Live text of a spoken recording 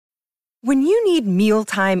When you need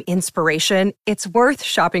mealtime inspiration, it's worth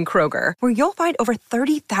shopping Kroger, where you'll find over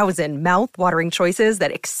 30,000 mouth-watering choices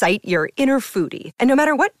that excite your inner foodie. And no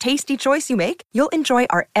matter what tasty choice you make, you'll enjoy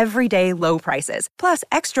our everyday low prices, plus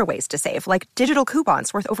extra ways to save, like digital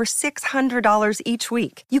coupons worth over $600 each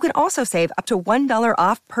week. You can also save up to $1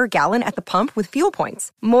 off per gallon at the pump with fuel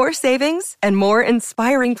points. More savings and more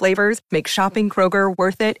inspiring flavors make shopping Kroger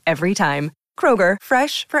worth it every time. Kroger,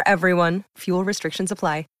 fresh for everyone. Fuel restrictions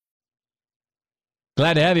apply.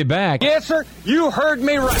 Glad to have you back. Yes, sir. You heard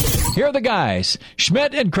me right. Here are the guys,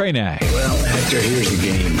 Schmidt and Kranak. Well, Hector, here's the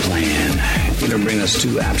game plan. You're going to bring us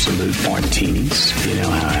 2 absolute martinis. You know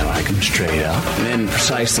how I like them, straight up. And then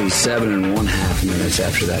precisely 7.5 minutes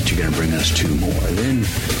after that, you're going to bring us 2 more. Then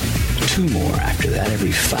 2 more after that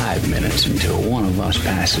every 5 minutes until one of us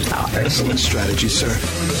passes out. Excellent strategy, sir.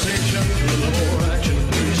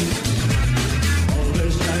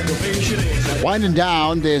 Winding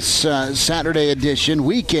down this Saturday edition,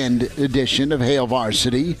 weekend edition of Hail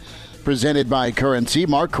Varsity, presented by Currency.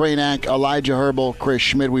 Mark Kranak, Elijah Herbal, Chris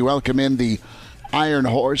Schmidt. We welcome in the Iron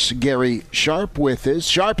Horse, Gary Sharp, with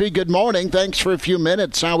us. Sharpie, good morning. Thanks for a few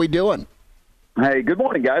minutes. How we doing? Hey, good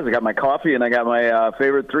morning, guys. I got my coffee and I got my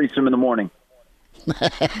favorite threesome in the morning.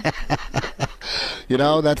 You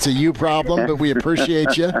know, that's a you problem, but we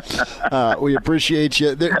appreciate you. We appreciate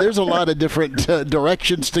you. There's a lot of different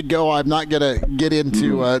directions to go. I'm not going to get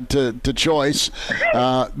into to choice,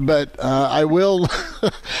 but I will.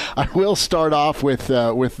 I will start off with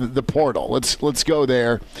the portal. Let's go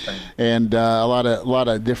there, and a lot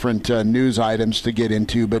of different news items to get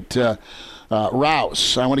into, but.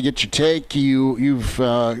 Rouse, I want to get your take. You've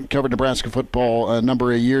covered Nebraska football a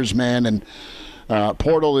number of years, man, and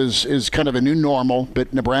portal is kind of a new normal,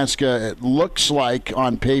 but Nebraska, it looks like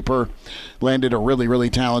on paper, landed a really, really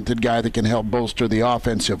talented guy that can help bolster the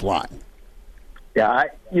offensive line. Yeah,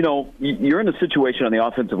 you're in a situation on the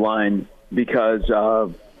offensive line because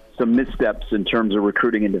of some missteps in terms of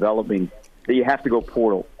recruiting and developing that you have to go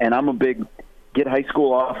portal. And I'm a big get high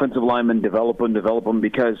school offensive linemen, develop them,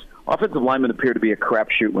 because offensive linemen appear to be a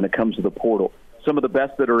crapshoot when it comes to the portal. Some of the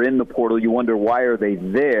best that are in the portal, you wonder why are they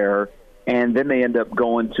there, and then they end up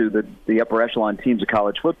going to the upper echelon teams of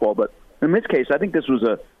college football. But in this case, I think this was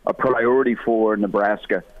a priority for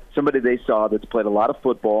Nebraska. Somebody they saw that's played a lot of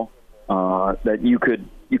football, that you could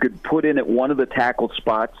put in at one of the tackle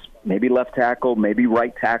spots, maybe left tackle, maybe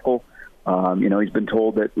right tackle. He's been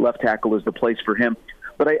told that left tackle is the place for him.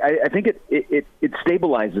 But I think it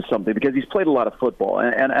stabilizes something because he's played a lot of football,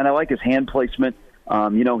 and I like his hand placement.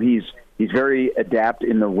 He's very adept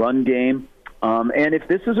in the run game. And if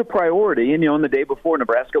this is a priority, and in the day before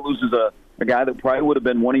Nebraska loses a guy that probably would have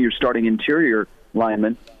been one of your starting interior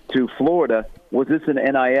linemen to Florida, was this an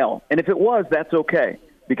NIL? And if it was, that's okay,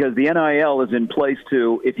 because the NIL is in place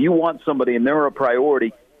to, if you want somebody and they're a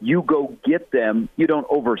priority, you go get them. You don't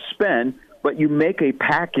overspend, but you make a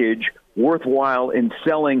package worthwhile in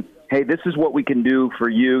selling, hey, this is what we can do for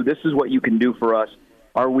you. This is what you can do for us.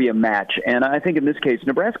 Are we a match? And I think in this case,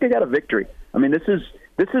 Nebraska got a victory. I mean, this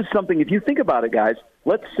is something, if you think about it, guys,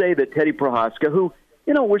 let's say that Teddy Prohaska, who,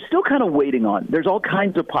 we're still kind of waiting on. There's all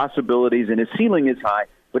kinds of possibilities, and his ceiling is high,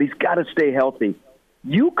 but he's got to stay healthy.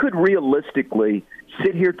 You could realistically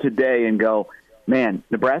sit here today and go, man,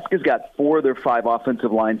 Nebraska's got 4 of their 5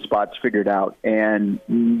 offensive line spots figured out, and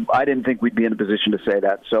I didn't think we'd be in a position to say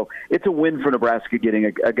that. So it's a win for Nebraska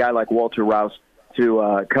getting a guy like Walter Rouse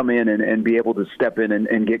to come in and be able to step in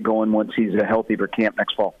and get going once he's healthy for camp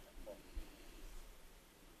next fall.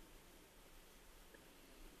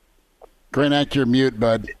 Kranak, you're mute,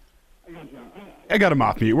 bud. I got him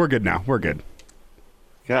off mute. We're good now. We're good.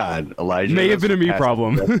 God, Elijah may have been a me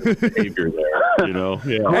problem. Behavior there,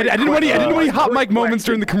 Yeah. I didn't want any hot mic moments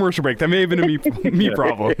during the commercial break. That may have been a me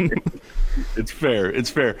problem. It's fair. It's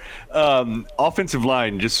fair. Offensive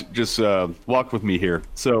line, just walk with me here.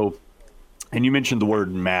 So, and you mentioned the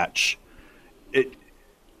word match.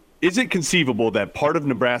 Is it conceivable that part of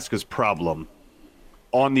Nebraska's problem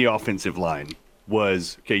on the offensive line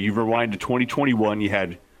was, okay, you rewind to 2021, you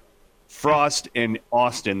had Frost and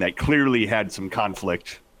Austin that clearly had some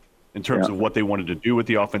conflict in terms of what they wanted to do with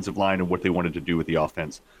the offensive line and what they wanted to do with the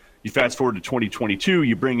offense. You fast forward to 2022,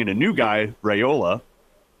 you bring in a new guy, Raiola,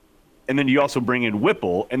 and then you also bring in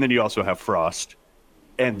Whipple, and then you also have Frost.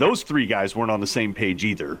 And those 3 guys weren't on the same page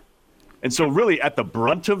either. And so really at the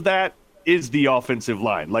brunt of that is the offensive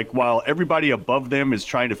line. Like, while everybody above them is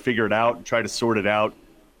trying to figure it out and try to sort it out,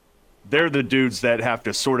 they're the dudes that have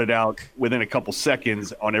to sort it out within a couple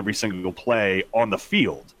seconds on every single play on the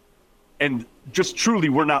field. And just truly,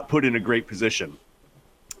 we're not put in a great position.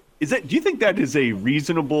 Do you think that is a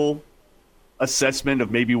reasonable assessment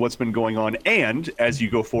of maybe what's been going on? And as you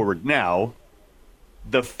go forward now,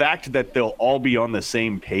 the fact that they'll all be on the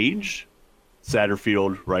same page,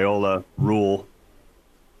 Satterfield, Raiola, Rule,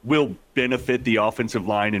 will benefit the offensive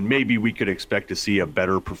line, and maybe we could expect to see a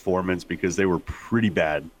better performance because they were pretty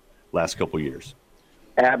bad last couple of years.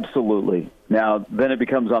 Absolutely. Now, then it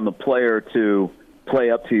becomes on the player to play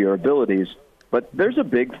up to your abilities. But there's a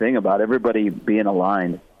big thing about everybody being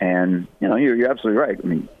aligned. And, you're absolutely right. I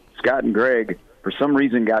mean, Scott and Greg, for some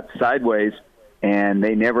reason, got sideways, and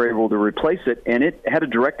they never able to replace it. And it had a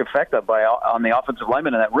direct effect on the offensive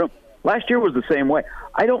linemen in that room. Last year was the same way.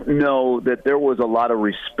 I don't know that there was a lot of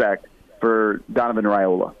respect for Donovan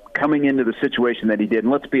Raiola coming into the situation that he did.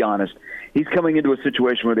 And let's be honest, he's coming into a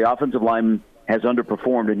situation where the offensive lineman has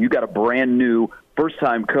underperformed, and you got a brand-new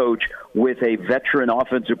first-time coach with a veteran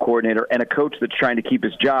offensive coordinator and a coach that's trying to keep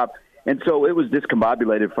his job. And so it was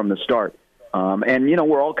discombobulated from the start.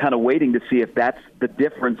 We're all kind of waiting to see if that's the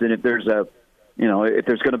difference and if there's if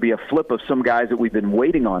there's going to be a flip of some guys that we've been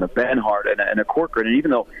waiting on, a Benhart and a Corcoran. And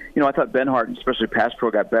even though, I thought Benhart, especially pass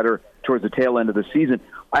pro, got better towards the tail end of the season,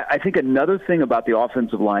 I think another thing about the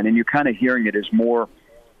offensive line, and you're kind of hearing it, is more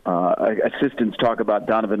assistants talk about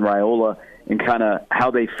Donovan Raiola and kind of how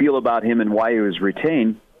they feel about him and why he was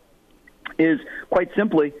retained, is quite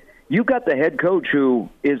simply, you've got the head coach who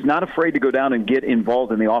is not afraid to go down and get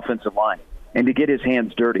involved in the offensive line and to get his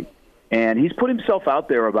hands dirty. And he's put himself out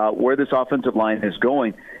there about where this offensive line is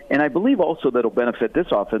going. And I believe also that will benefit this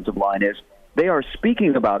offensive line is they are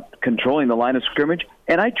speaking about controlling the line of scrimmage,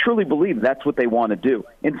 and I truly believe that's what they want to do.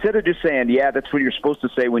 Instead of just saying, yeah, that's what you're supposed to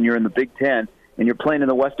say when you're in the Big Ten and you're playing in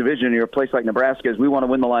the West Division and you're a place like Nebraska is we want to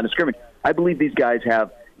win the line of scrimmage. I believe these guys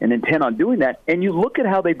have an intent on doing that. And you look at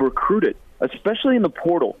how they've recruited, especially in the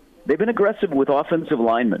portal. They've been aggressive with offensive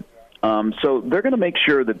linemen. So they're going to make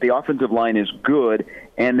sure that the offensive line is good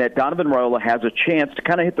and that Donovan Raiola has a chance to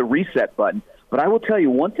kind of hit the reset button. But I will tell you,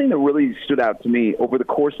 one thing that really stood out to me over the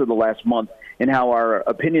course of the last month and how our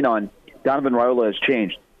opinion on Donovan Raiola has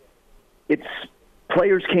changed, it's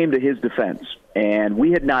players came to his defense. And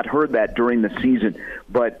we had not heard that during the season.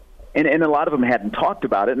 But and a lot of them hadn't talked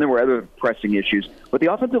about it, and there were other pressing issues. But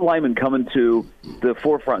the offensive lineman coming to the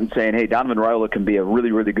forefront and saying, hey, Donovan Raiola can be a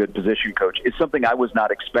really, really good position coach is something I was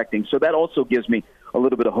not expecting. So that also gives me a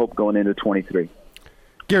little bit of hope going into 23.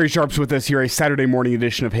 Gary Sharp's with us here, a Saturday morning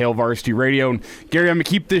edition of Hail Varsity Radio. And Gary, I'm going to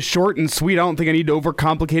keep this short and sweet. I don't think I need to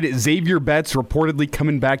overcomplicate it. Xavier Betts reportedly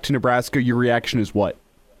coming back to Nebraska. Your reaction is what?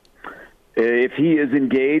 If he is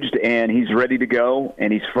engaged and he's ready to go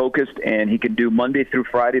and he's focused and he can do Monday through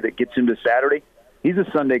Friday that gets him to Saturday, he's a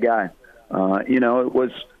Sunday guy. It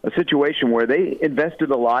was a situation where they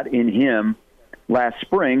invested a lot in him last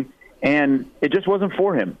spring, and it just wasn't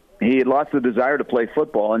for him. He had lost the desire to play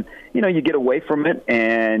football. And, you get away from it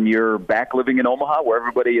and you're back living in Omaha where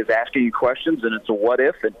everybody is asking you questions and it's a what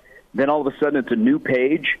if. And then all of a sudden it's a new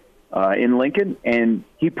page in Lincoln, and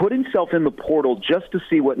he put himself in the portal just to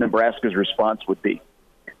see what Nebraska's response would be.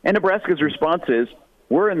 And Nebraska's response is,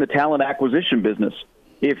 we're in the talent acquisition business.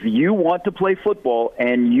 If you want to play football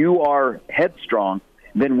and you are headstrong,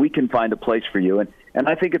 then we can find a place for you. And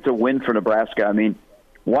I think it's a win for Nebraska. I mean,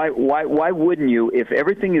 why wouldn't you, if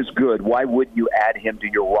everything is good, why wouldn't you add him to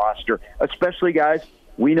your roster? Especially, guys,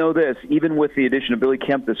 we know this, even with the addition of Billy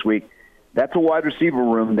Kemp this week, that's a wide receiver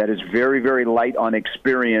room that is very, very light on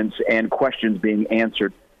experience and questions being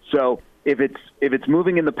answered. So if it's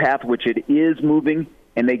moving in the path which it is moving,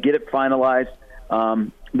 and they get it finalized,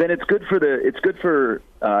 then it's good for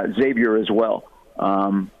Xavier as well,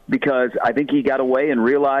 because I think he got away and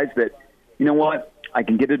realized that, you know what, I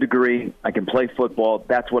can get a degree, I can play football.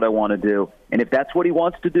 That's what I want to do, and if that's what he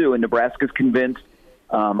wants to do, and Nebraska's convinced,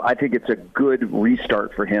 I think it's a good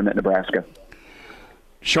restart for him at Nebraska.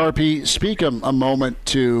 Sharpie, speak a moment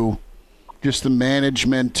to just the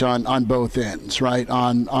management on both ends, right?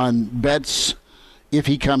 On Betts, if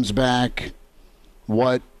he comes back,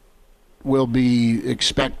 what will be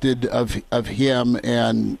expected of him,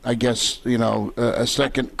 and I guess, a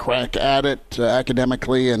second crack at it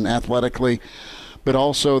academically and athletically, but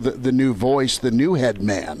also the new voice, the new head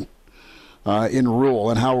man in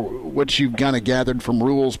Rule, and what you've kind of gathered from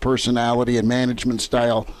Rule's personality and management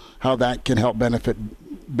style, how that can help benefit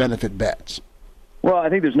Betts. Well, I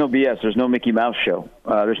think there's no BS. There's no Mickey Mouse show.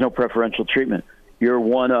 There's no preferential treatment. You're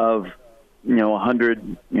one of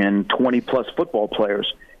 120-plus football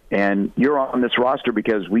players, and you're on this roster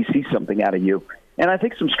because we see something out of you. And I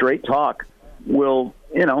think some straight talk will,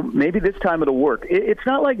 maybe this time it'll work. It's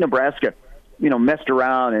not like Nebraska, messed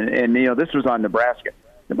around and this was on Nebraska.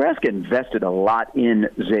 Nebraska invested a lot in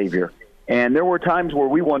Xavier, and there were times where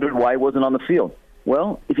we wondered why he wasn't on the field.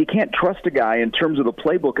 Well, if you can't trust a guy in terms of the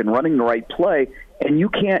playbook and running the right play, and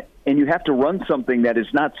you have to run something that is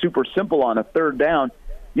not super simple on a third down,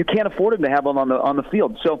 you can't afford him to have him on the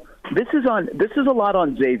field. So this is a lot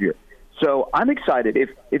on Xavier. So I'm excited.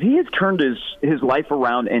 If he has turned his life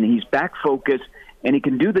around and he's back focused and he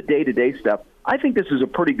can do the day-to-day stuff, I think this is a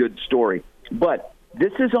pretty good story. But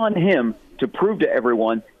this is on him to prove to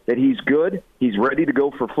everyone that he's good, he's ready to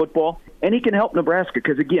go for football, and he can help Nebraska.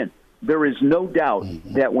 Because, again, there is no doubt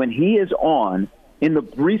that when he is on, in the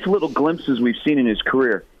brief little glimpses we've seen in his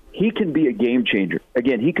career, he can be a game changer.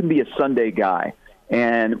 Again, he can be a Sunday guy.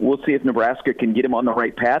 And we'll see if Nebraska can get him on the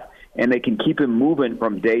right path and they can keep him moving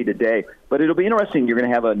from day to day. But it'll be interesting. You're going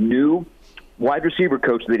to have a new wide receiver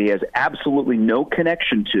coach that he has absolutely no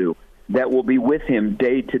connection to that will be with him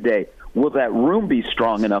day to day. Will that room be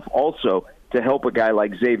strong enough also to help a guy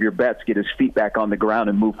like Xavier Betts get his feet back on the ground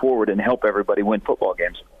and move forward and help everybody win football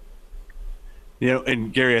games? You know,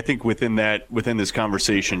 and Gary, I think within this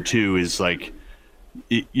conversation too is like,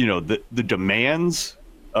 you know, the demands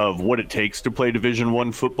of what it takes to play Division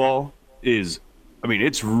I football is, I mean,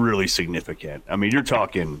 it's really significant. I mean, you're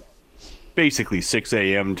talking basically 6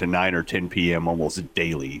 a.m. to 9 or 10 p.m. almost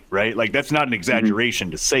daily, right? Like, that's not an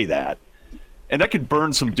exaggeration to say that. And that could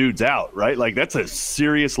burn some dudes out, right? Like, that's a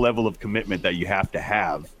serious level of commitment that you have to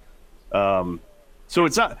have. So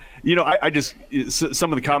it's not, you know, I just,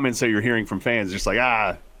 some of the comments that you're hearing from fans, just like,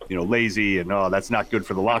 you know, lazy and, that's not good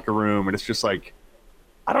for the locker room. And it's just like,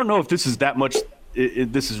 I don't know if this is that much.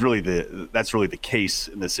 That's really the case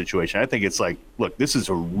in this situation. I think it's like, look, this is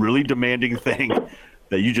a really demanding thing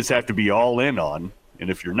that you just have to be all in on, and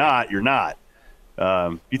if you're not, you're not.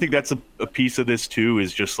 You think that's a piece of this too?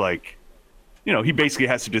 Is just like, you know, he basically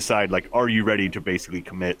has to decide, like, are you ready to basically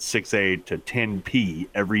commit 6A to 10P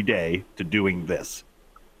every day to doing this?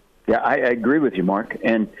 Yeah, I agree with you, Mark.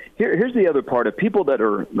 And here's the other part of people that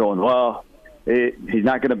are going, well, he's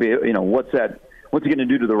not going to be, you know, what's he going to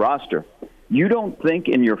do to the roster? You don't think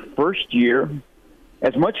in your first year,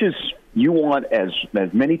 as much as you want as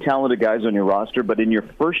many talented guys on your roster, but in your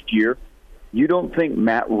first year, you don't think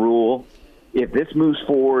Matt Rule, if this moves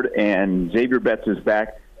forward and Xavier Betts is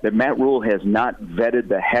back, that Matt Rule has not vetted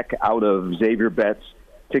the heck out of Xavier Betts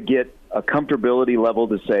to get a comfortability level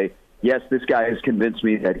to say, yes, this guy has convinced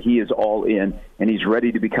me that he is all in and he's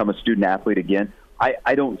ready to become a student athlete again.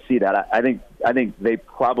 I don't see that. I think they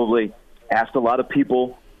probably asked a lot of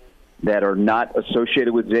people that are not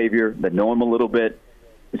associated with Xavier, that know him a little bit,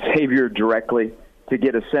 Xavier directly, to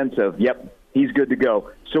get a sense of, yep, he's good to go,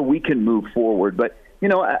 so we can move forward. But, you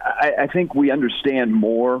know, I think we understand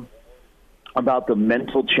more about the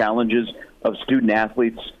mental challenges of student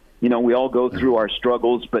athletes. You know, we all go through our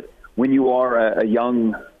struggles, but when you are a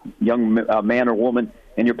young man or woman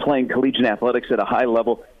and you're playing collegiate athletics at a high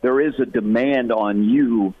level, there is a demand on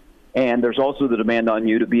you, and there's also the demand on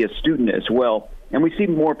you to be a student as well. And we see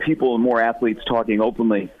more people and more athletes talking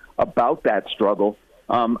openly about that struggle.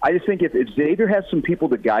 I just think if Xavier has some people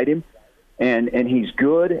to guide him, and he's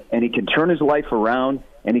good, and he can turn his life around,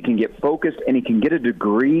 and he can get focused, and he can get a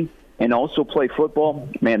degree and also play football,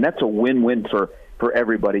 man, that's a win-win for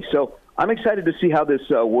everybody. So I'm excited to see how this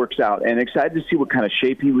works out, and excited to see what kind of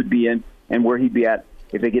shape he would be in and where he'd be at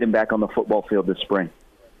if they get him back on the football field this spring.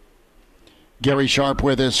 Gary Sharp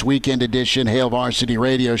with us, Weekend Edition, Hail Varsity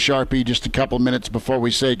Radio. Sharpie, just a couple minutes before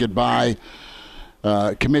we say goodbye,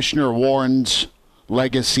 Commissioner Warren's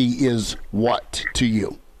legacy is what to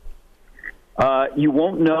you? You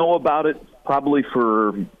won't know about it probably for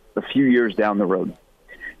a few years down the road.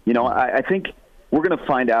 You know, I think we're going to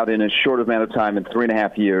find out in a short amount of time, in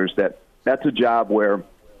 3.5 years, that that's a job where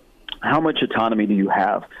how much autonomy do you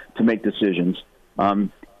have to make decisions?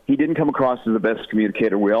 He didn't come across as the best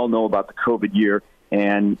communicator. We all know about the COVID year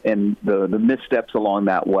and the missteps along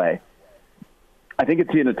that way. I think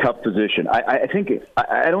it's in a tough position. I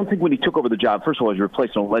don't think when he took over the job, first of all, he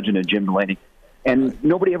replaced a legend in Jim Delaney, and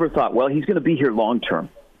nobody ever thought, well, he's going to be here long term.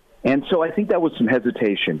 And so I think that was some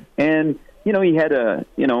hesitation. And, you know, he had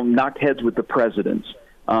knocked heads with the presidents.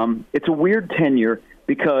 It's a weird tenure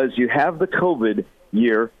because you have the COVID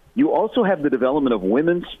year. You also have the development of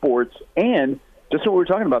women's sports and just what we were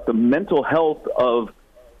talking about, the mental health of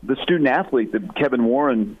the student athlete, that Kevin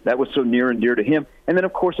Warren, that was so near and dear to him. And then,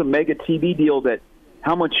 of course, a mega TV deal that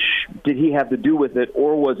how much did he have to do with it,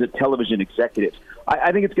 or was it television executives?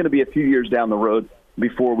 I think it's going to be a few years down the road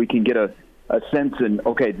before we can get a sense in,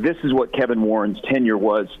 okay, this is what Kevin Warren's tenure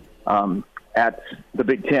was at the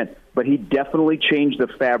Big Ten. But he definitely changed the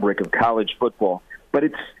fabric of college football. But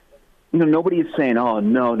it's, you know, nobody is saying, oh,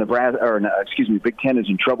 no, Big Ten is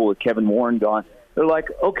in trouble with Kevin Warren gone. They're like,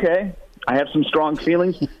 okay, I have some strong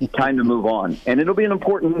feelings. Time to move on. And it'll be an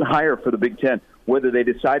important hire for the Big Ten, whether they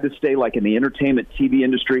decide to stay like in the entertainment TV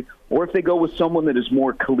industry or if they go with someone that is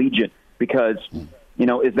more collegiate. Because,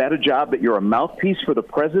 is that a job that you're a mouthpiece for the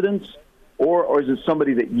presidents, or is it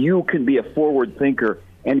somebody that you can be a forward thinker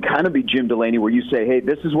and kind of be Jim Delaney, where you say, hey,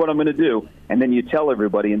 this is what I'm going to do, and then you tell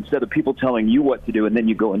everybody instead of people telling you what to do, and then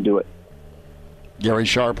you go and do it. Gary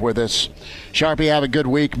Sharp with us. Sharpie, have a good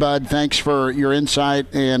week, bud. Thanks for your insight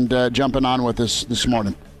and jumping on with us this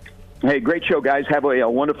morning. Hey, great show, guys. Have a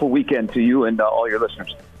wonderful weekend to you and all your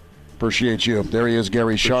listeners. Appreciate you. There he is,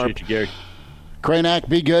 Gary Sharp. Appreciate you, Gary. Cranack,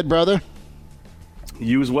 be good, brother.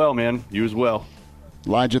 You as well, man. You as well.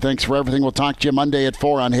 Elijah, thanks for everything. We'll talk to you Monday at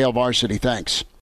 4 on Hail Varsity. Thanks.